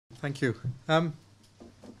Thank you. I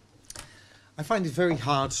find it very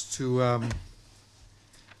hard to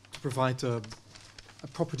provide a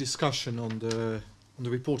proper discussion on the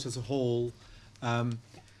report as a whole.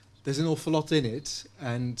 There's an awful lot in it,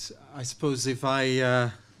 and I suppose if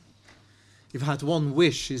I had one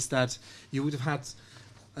wish, is that you would have had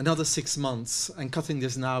another 6 months and cutting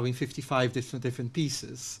this now in 55 different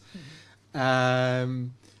pieces. Mm-hmm.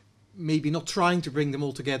 Maybe not trying to bring them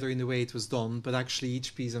all together in the way it was done, but actually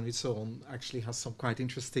each piece on its own actually has some quite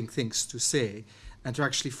interesting things to say, and to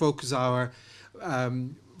actually focus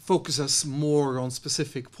us more on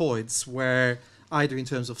specific points where either in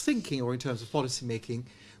terms of thinking or in terms of policy making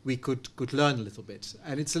we could learn a little bit.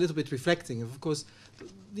 And it's a little bit reflecting of course,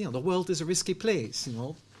 the world is a risky place.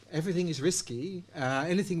 Everything is risky.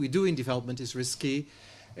 Anything we do in development is risky.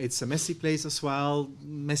 It's a messy place as well.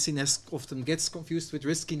 Messiness often gets confused with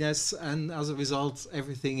riskiness, and as a result,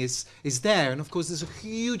 everything is there. And of course, there's a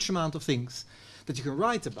huge amount of things that you can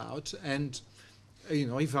write about. And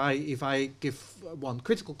if I give one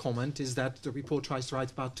critical comment, is that the report tries to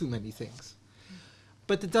write about too many things.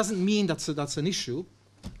 But it doesn't mean that's an issue.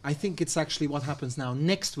 I think it's actually what happens now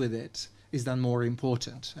next with it is then more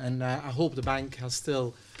important. And I hope the bank has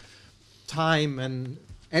still time and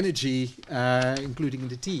energy, including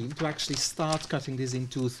the team, to actually start cutting this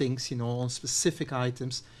into things, on specific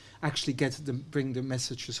items, actually bring the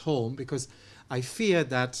messages home, because I fear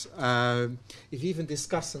that if even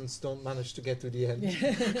discussants don't manage to get to the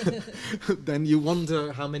end, then you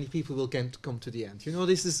wonder how many people will come to the end.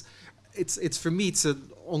 It's for me, it's an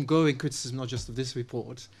ongoing criticism, not just of this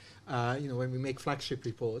report. When we make flagship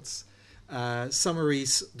reports,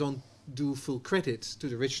 summaries don't do full credit to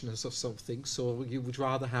the richness of something, so you would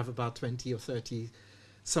rather have about 20 or 30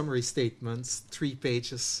 summary statements, 3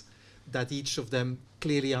 pages, that each of them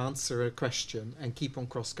clearly answer a question and keep on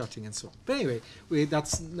cross-cutting and so on. But anyway,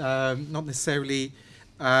 that's not necessarily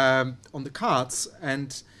on the cards.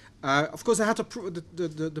 And of course, I had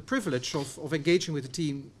the privilege of engaging with the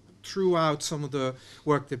team throughout some of the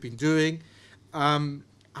work they've been doing. I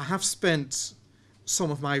have spent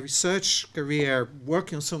some of my research career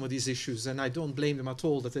working on some of these issues, and I don't blame them at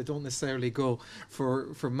all that they don't necessarily go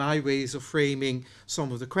for my ways of framing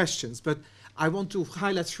some of the questions. But I want to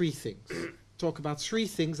highlight 3 things, talk about 3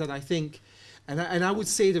 things that I think, and I would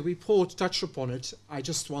say the report touched upon it. I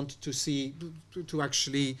just want to see, to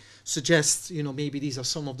actually suggest, maybe these are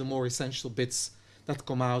some of the more essential bits that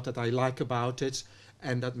come out that I like about it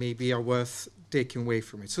and that maybe are worth taking away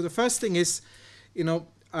from it. So the first thing is,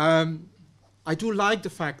 I do like the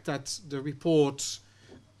fact that the report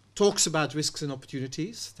talks about risks and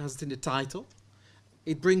opportunities. It has it in the title.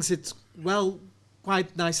 It brings it,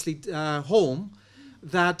 quite nicely home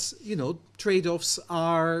that, trade-offs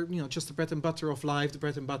are, just the bread and butter of life, the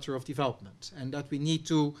bread and butter of development, and that we need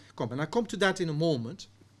to come. And I'll come to that in a moment.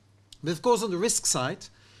 But of course, on the risk side,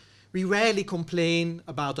 we rarely complain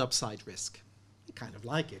about upside risk. Kind of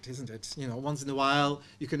like it, isn't it? Once in a while,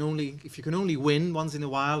 if you can only win once in a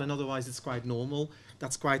while, and otherwise it's quite normal.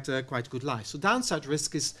 That's quite good life. So downside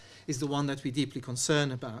risk is the one that we deeply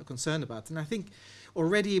concerned about. And I think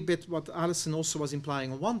already a bit what Alison also was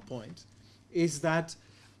implying on one point is that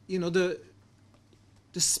the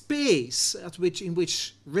space in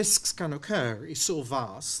which risks can occur is so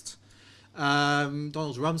vast.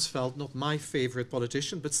 Donald Rumsfeld, not my favorite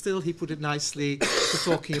politician, but still he put it nicely to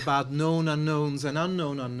talking about known unknowns and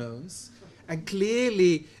unknown unknowns. And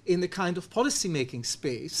clearly in the kind of policy-making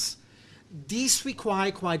space, these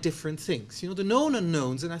require quite different things. The known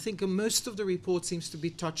unknowns, and I think most of the report seems to be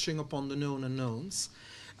touching upon the known unknowns,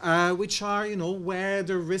 which are, where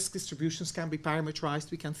the risk distributions can be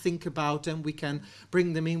parameterized. We can think about them, we can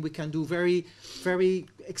bring them in, we can do very, very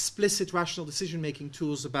explicit rational decision-making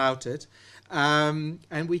tools about it, and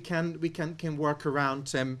we can work around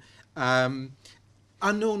them.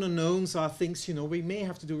 Unknown unknowns are things, we may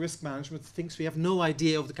have to do risk management, things we have no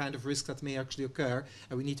idea of the kind of risk that may actually occur,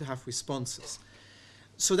 and we need to have responses.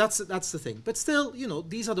 So that's the thing. But still,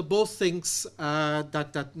 these are the both things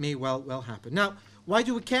that may well happen. Now, why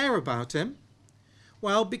do we care about them?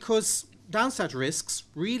 Well, because downside risks,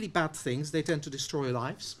 really bad things, they tend to destroy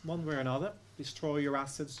lives, one way or another. Destroy your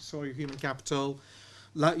assets, destroy your human capital,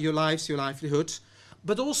 your lives, your livelihood.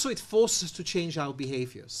 But also it forces us to change our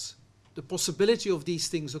behaviors. The possibility of these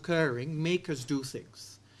things occurring make us do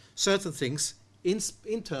things. Certain things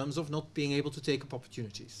in terms of not being able to take up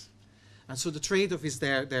opportunities. And so the trade-off is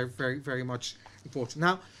there. They're very, very much important.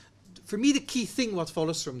 Now, for me, the key thing what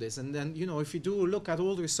follows from this, and then, if you do look at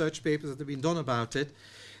all the research papers that have been done about it,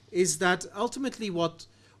 is that ultimately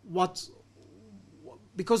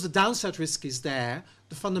because the downside risk is there,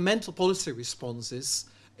 the fundamental policy response is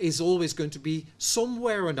is always going to be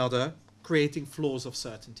somewhere or another creating floors of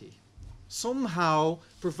certainty. Somehow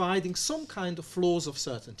providing some kind of floors of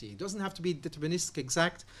certainty. It doesn't have to be deterministic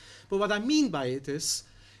exact, but what I mean by it is,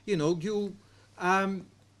 you know,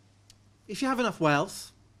 if you have enough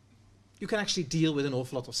wealth, you can actually deal with an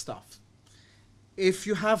awful lot of stuff. If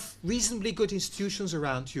you have reasonably good institutions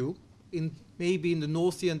around you, maybe in the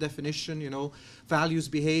Northian definition, you know, values,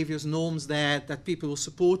 behaviors, norms there that people will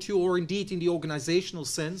support you, or indeed in the organizational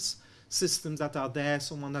sense, systems that are there,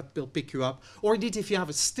 someone that will pick you up, or indeed if you have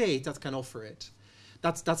a state that can offer it.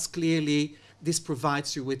 That's clearly, this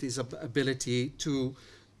provides you with this ability to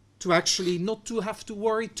actually not to have to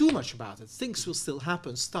worry too much about it. Things will still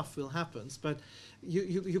happen, stuff will happen, but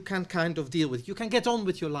you can kind of deal with it. You can get on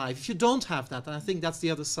with your life. If you don't have that, and I think that's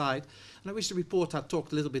the other side, and I wish the report had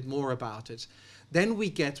talked a little bit more about it, then we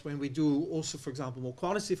get, when we do also, for example, more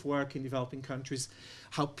qualitative work in developing countries,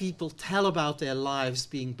 how people tell about their lives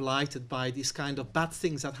being blighted by these kind of bad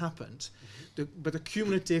things that happened, but the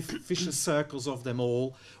cumulative vicious circles of them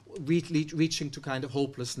all, reaching to kind of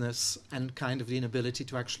hopelessness and kind of the inability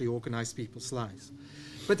to actually organize people's lives.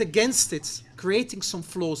 But against it, creating some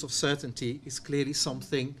floors of certainty is clearly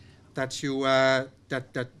something that you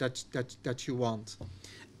that you want.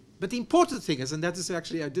 But the important thing is, and that is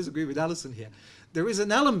actually, I disagree with Alison here, there is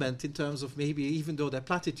an element in terms of maybe, even though they're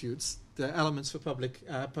platitudes, the elements for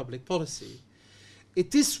public policy.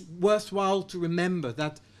 It is worthwhile to remember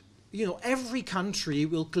that, you know, every country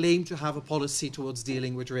will claim to have a policy towards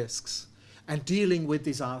dealing with risks and dealing with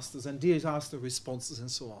disasters and disaster responses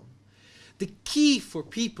and so on. The key for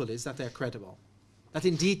people is that they're credible, that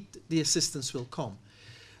indeed the assistance will come.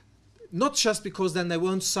 Not just because then they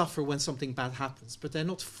won't suffer when something bad happens, but they're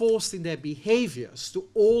not forced in their behaviors to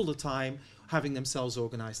all the time having themselves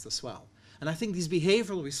organized as well. And I think these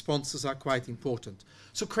behavioral responses are quite important.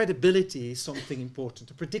 So credibility is something important.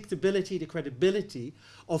 The predictability, the credibility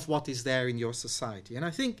of what is there in your society. And I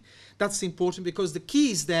think that's important because the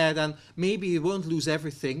key is there, then maybe you won't lose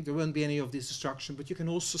everything, there won't be any of this destruction, but you can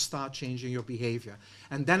also start changing your behavior.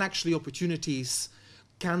 And then actually opportunities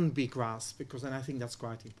can be grasped, because then I think that's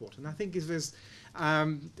quite important. I think if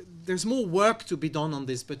there's more work to be done on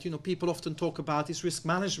this, but you know, people often talk about is risk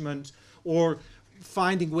management or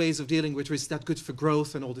finding ways of dealing with risk that good for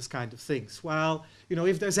growth and all this kind of things. Well, you know,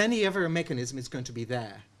 if there's any ever a mechanism, it's going to be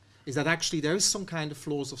there. Is that actually there is some kind of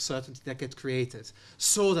floors of certainty that get created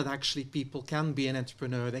so that actually people can be an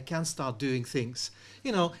entrepreneur, they can start doing things.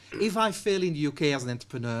 You know, if I fail in the UK as an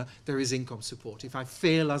entrepreneur, there is income support. If I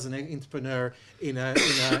fail as an entrepreneur in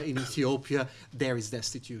Ethiopia, there is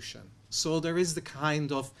destitution. So there is the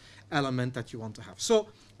kind of element that you want to have. So,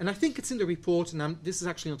 and I think it's in the report, and this is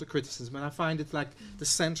actually not a criticism, and I find it like the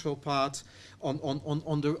central part on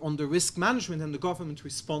the risk management and the government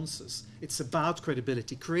responses. It's about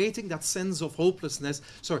credibility, creating that sense of hopelessness,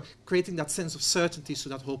 creating that sense of certainty so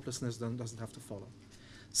that hopelessness then doesn't have to follow.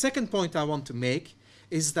 Second point I want to make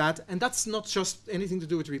is that, and that's not just anything to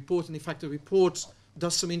do with the report, and in fact the report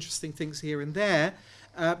does some interesting things here and there,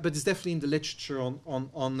 but it's definitely in the literature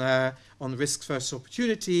on risk versus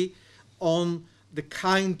opportunity, on the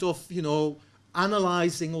kind of, you know,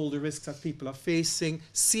 analyzing all the risks that people are facing,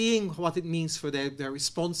 seeing what it means for their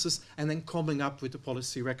responses, and then coming up with the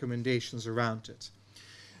policy recommendations around it.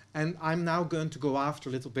 And I'm now going to go after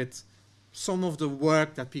a little bit some of the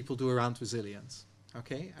work that people do around resilience.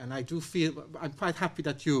 Okay, and I do feel, I'm quite happy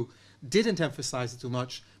that you didn't emphasize it too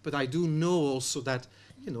much, but I do know also that,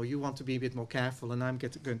 you know, you want to be a bit more careful, and I'm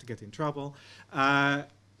going to get in trouble.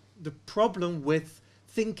 The problem with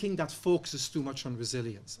thinking that focuses too much on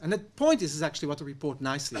resilience. And the point is actually what the report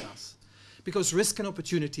nicely does, because risk and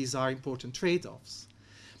opportunities are important trade-offs,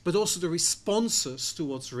 but also the responses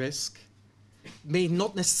towards risk may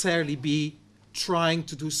not necessarily be trying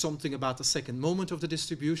to do something about the second moment of the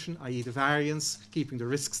distribution, i.e. the variance, keeping the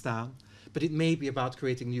risks down, but it may be about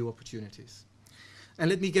creating new opportunities. And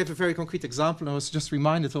let me give a very concrete example. I was just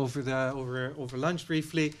reminded over lunch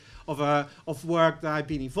briefly of work that I've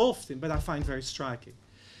been involved in, but I find very striking.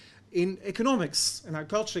 In economics and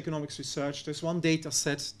agricultural economics research, there's one data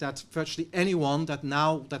set that virtually anyone that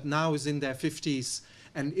now is in their 50s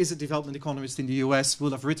and is a development economist in the US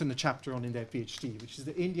will have written a chapter on in their PhD, which is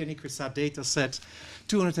the Indian ICRISAT data set,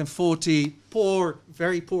 240 poor,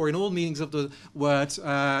 very poor in all meanings of the word,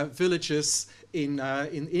 villages in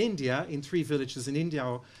India, in 3 villages in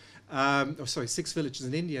India, 6 villages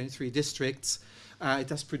in India in 3 districts. It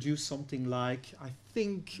has produced something like, I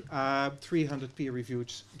think, 300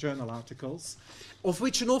 peer-reviewed journal articles, of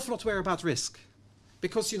which an awful lot were about risk.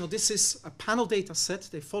 because, you know, this is a panel data set.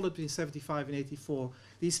 They followed between 75 and 84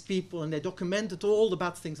 these people, and they documented all the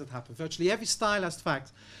bad things that happened. Virtually every stylized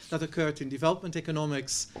fact that occurred in development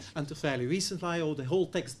economics until fairly recently, or the whole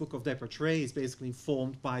textbook of Deportray is basically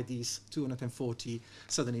informed by these 240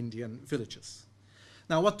 southern Indian villages.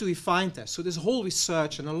 Now, what do we find there? So there's a whole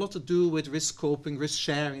research and a lot to do with risk coping, risk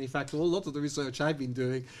sharing. In fact, a whole lot of the research I've been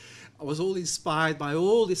doing was all inspired by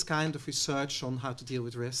all this kind of research on how to deal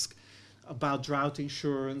with risk, about drought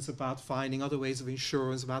insurance, about finding other ways of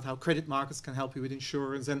insurance, about how credit markets can help you with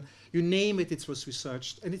insurance, and you name it, it was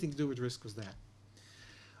researched. Anything to do with risk was there.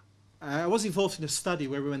 I was involved in a study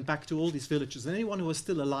where we went back to all these villages, and anyone who was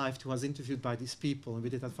still alive who was interviewed by these people, and we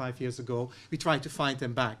did that 5 years ago, we tried to find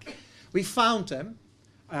them back. We found them,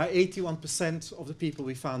 81% of the people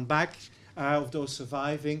we found back, of those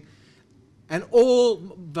surviving, and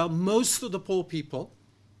most of the poor people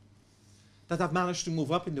that have managed to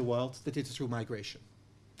move up in the world, they did it through migration.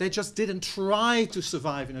 They just didn't try to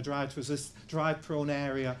survive in a drought-prone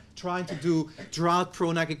area, trying to do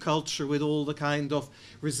drought-prone agriculture with all the kind of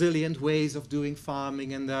resilient ways of doing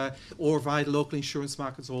farming and or via the local insurance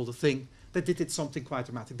markets, all the thing. They did it something quite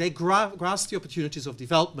dramatic. They grasped the opportunities of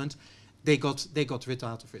development. They got rid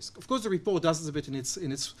out of risk. Of course, the report does this a bit in its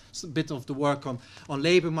bit of the work on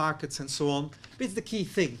labor markets and so on. But it's the key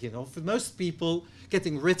thing, you know. For most people,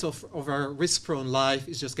 getting rid of a risk-prone life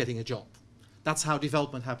is just getting a job. That's how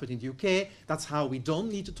development happened in the UK. That's how we don't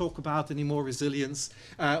need to talk about any more resilience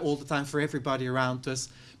all the time for everybody around us.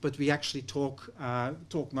 But we actually talk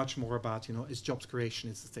much more about, you know, is jobs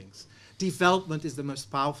creation, is the things. Development is the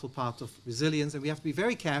most powerful part of resilience, and we have to be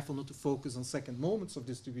very careful not to focus on second moments of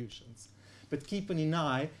distributions, but keep an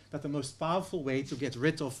eye that the most powerful way to get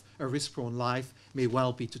rid of a risk-prone life may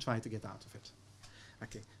well be to try to get out of it.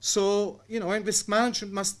 Okay, so, you know, and risk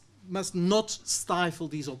management must not stifle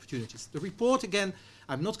these opportunities. The report, again,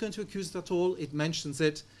 I'm not going to accuse it at all. It mentions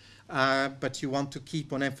it, but you want to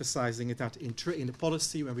keep on emphasizing it that in the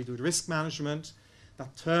policy when we do the risk management.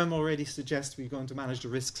 That term already suggests we're going to manage the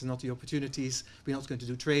risks and not the opportunities. We're not going to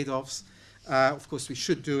do trade-offs. Of course, we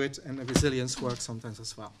should do it, and the resilience works sometimes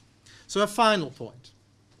as well. So a final point.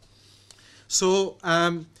 So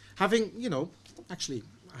having, you know, actually,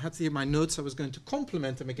 I had here my notes. I was going to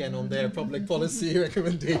compliment them again on their public policy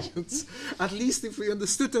recommendations, at least if we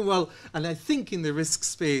understood them well. And I think in the risk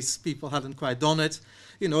space, people hadn't quite done it.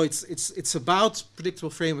 You know, it's about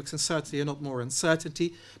predictable frameworks and certainty and not more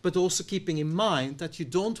uncertainty, but also keeping in mind that you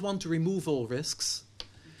don't want to remove all risks,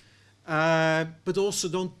 but also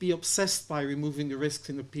don't be obsessed by removing the risks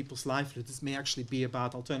in the people's livelihoods. This may actually be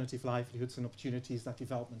about alternative livelihoods and opportunities that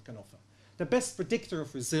development can offer. The best predictor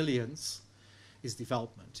of resilience is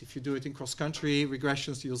development. If you do it in cross-country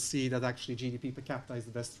regressions, you'll see that actually GDP per capita is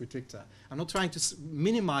the best predictor. I'm not trying to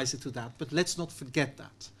minimize it to that, but let's not forget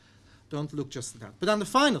that. Don't look just at that. But then the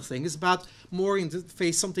final thing is about more in the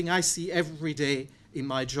face, something I see every day in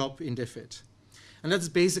my job in DFID. And that's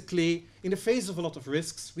basically, in the face of a lot of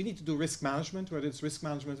risks, we need to do risk management, whether it's risk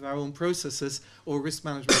management of our own processes or risk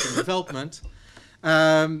management in development.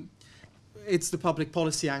 It's the public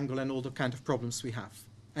policy angle and all the kind of problems we have.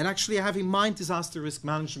 And actually I have in mind disaster risk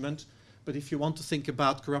management, but if you want to think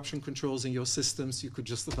about corruption controls in your systems, you could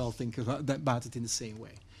just as well think about it in the same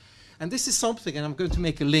way. And this is something, and I'm going to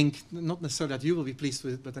make a link, not necessarily that you will be pleased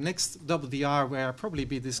with it, but the next WDR, where I'll probably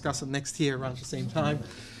be discussing next year around the same time,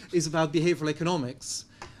 is about behavioral economics.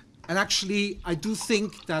 And actually, I do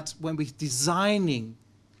think that when we're designing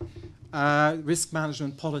risk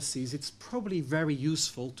management policies, it's probably very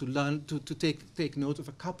useful to learn to take note of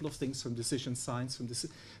a couple of things from decision science,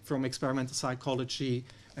 from experimental psychology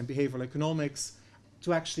and behavioral economics,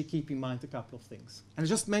 to actually keep in mind a couple of things. And I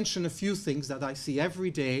just mention a few things that I see every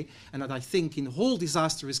day and that I think in the whole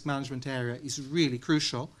disaster risk management area is really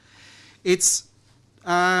crucial. It's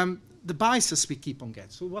the biases we keep on getting.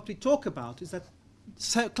 So what we talk about is that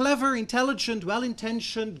clever, intelligent,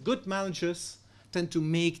 well-intentioned, good managers tend to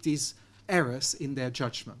make these errors in their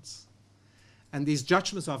judgments. And these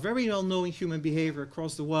judgments are very well known in human behavior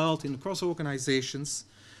across the world, across organizations.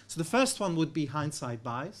 So the first one would be hindsight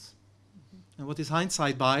bias. And what is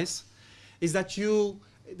hindsight bias? Is that the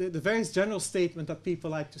very general statement that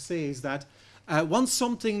people like to say is that once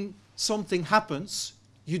something happens,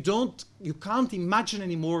 you can't imagine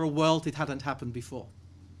anymore a world it hadn't happened before.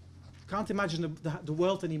 You can't imagine the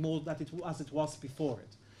world anymore as it was before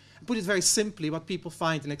it. Put it very simply, what people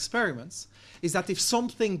find in experiments is that if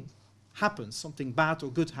something happens, something bad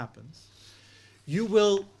or good happens, you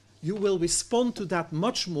will respond to that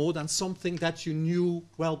much more than something that you knew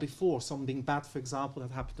well before, something bad, for example,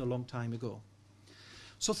 that happened a long time ago.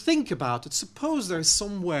 So think about it. Suppose there is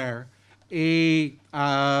somewhere a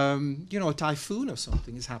typhoon or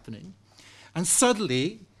something is happening, and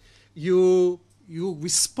suddenly you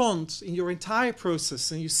respond in your entire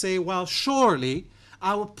process and you say, well, surely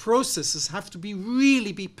our processes have to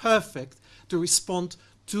really be perfect to respond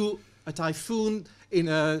to a typhoon in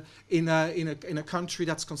a country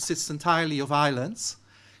that consists entirely of islands.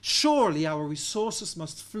 Surely our resources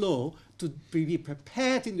must flow to be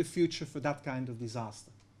prepared in the future for that kind of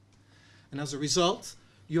disaster. And as a result,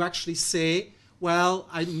 you actually say, well,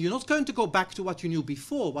 you're not going to go back to what you knew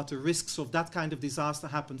before, what the risks of that kind of disaster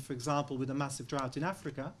happened, for example, with a massive drought in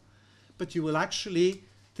Africa, but you will actually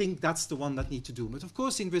think that's the one that need to do. But of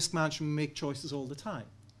course, in risk management, we make choices all the time.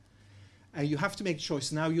 And you have to make a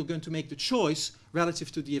choice. Now you're going to make the choice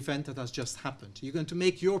relative to the event that has just happened. You're going to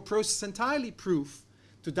make your process entirely proof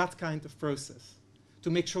to that kind of process to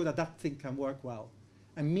make sure that that thing can work well.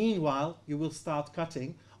 And meanwhile, you will start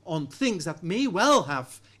cutting on things that may well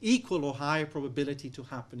have equal or higher probability to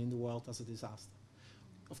happen in the world as a disaster.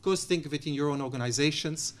 Of course, think of it in your own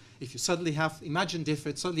organizations. If you suddenly have, imagine if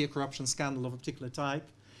it's suddenly a corruption scandal of a particular type,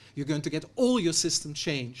 you're going to get all your system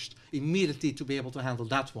changed immediately to be able to handle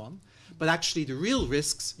that one. But actually, the real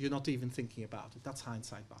risks, you're not even thinking about it. That's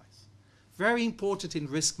hindsight bias. Very important in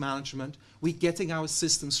risk management, we're getting our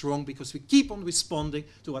systems wrong because we keep on responding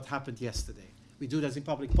to what happened yesterday. We do that in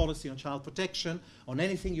public policy, on child protection, on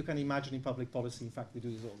anything you can imagine in public policy. In fact, we do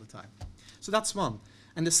this all the time. So that's one.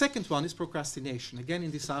 And the second one is procrastination. Again,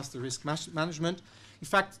 in disaster risk management. In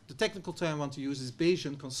fact, the technical term I want to use is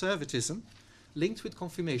Bayesian conservatism, linked with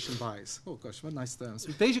confirmation bias. Oh gosh, what nice terms.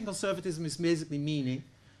 So Bayesian conservatism is basically meaning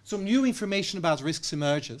some new information about risks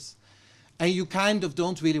emerges, and you kind of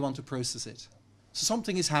don't really want to process it. So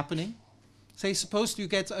something is happening. Say, suppose you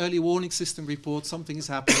get early warning system reports, something is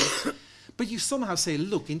happening. But you somehow say,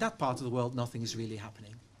 look, in that part of the world, nothing is really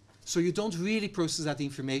happening. So you don't really process that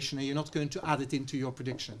information, and you're not going to add it into your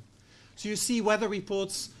prediction. So you see weather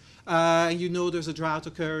reports, and you know there's a drought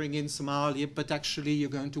occurring in Somalia, but actually you're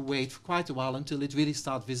going to wait for quite a while until it really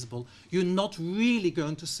starts visible. You're not really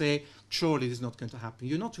going to say, surely this is not going to happen.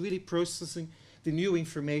 You're not really processing the new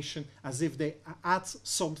information as if they add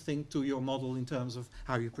something to your model in terms of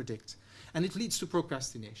how you predict. And it leads to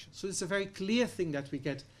procrastination. So it's a very clear thing that we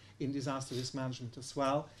get in disaster risk management as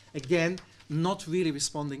well. Again, not really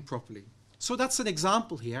responding properly. So that's an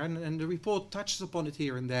example here, and the report touches upon it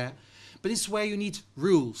here and there. But it's where you need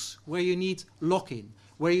rules, where you need lock-in,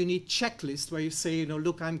 where you need checklists, where you say, you know,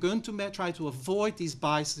 look, I'm going to try to avoid these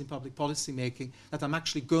biases in public policy making, that I'm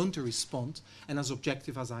actually going to respond and as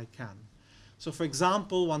objective as I can. So, for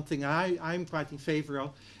example, one thing I'm quite in favor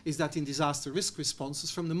of is that in disaster risk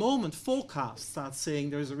responses, from the moment forecasts start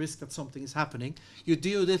saying there is a risk that something is happening, you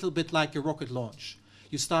do a little bit like a rocket launch.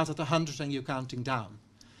 You start at 100 and you're counting down.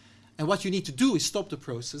 And what you need to do is stop the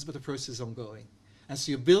process, but the process is ongoing. And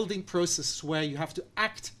so you're building processes where you have to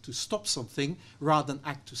act to stop something rather than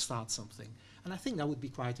act to start something. And I think that would be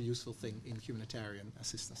quite a useful thing in humanitarian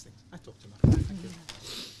assistance things. I talked too much. Thank you.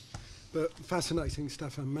 But fascinating,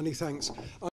 Stefan. Many thanks.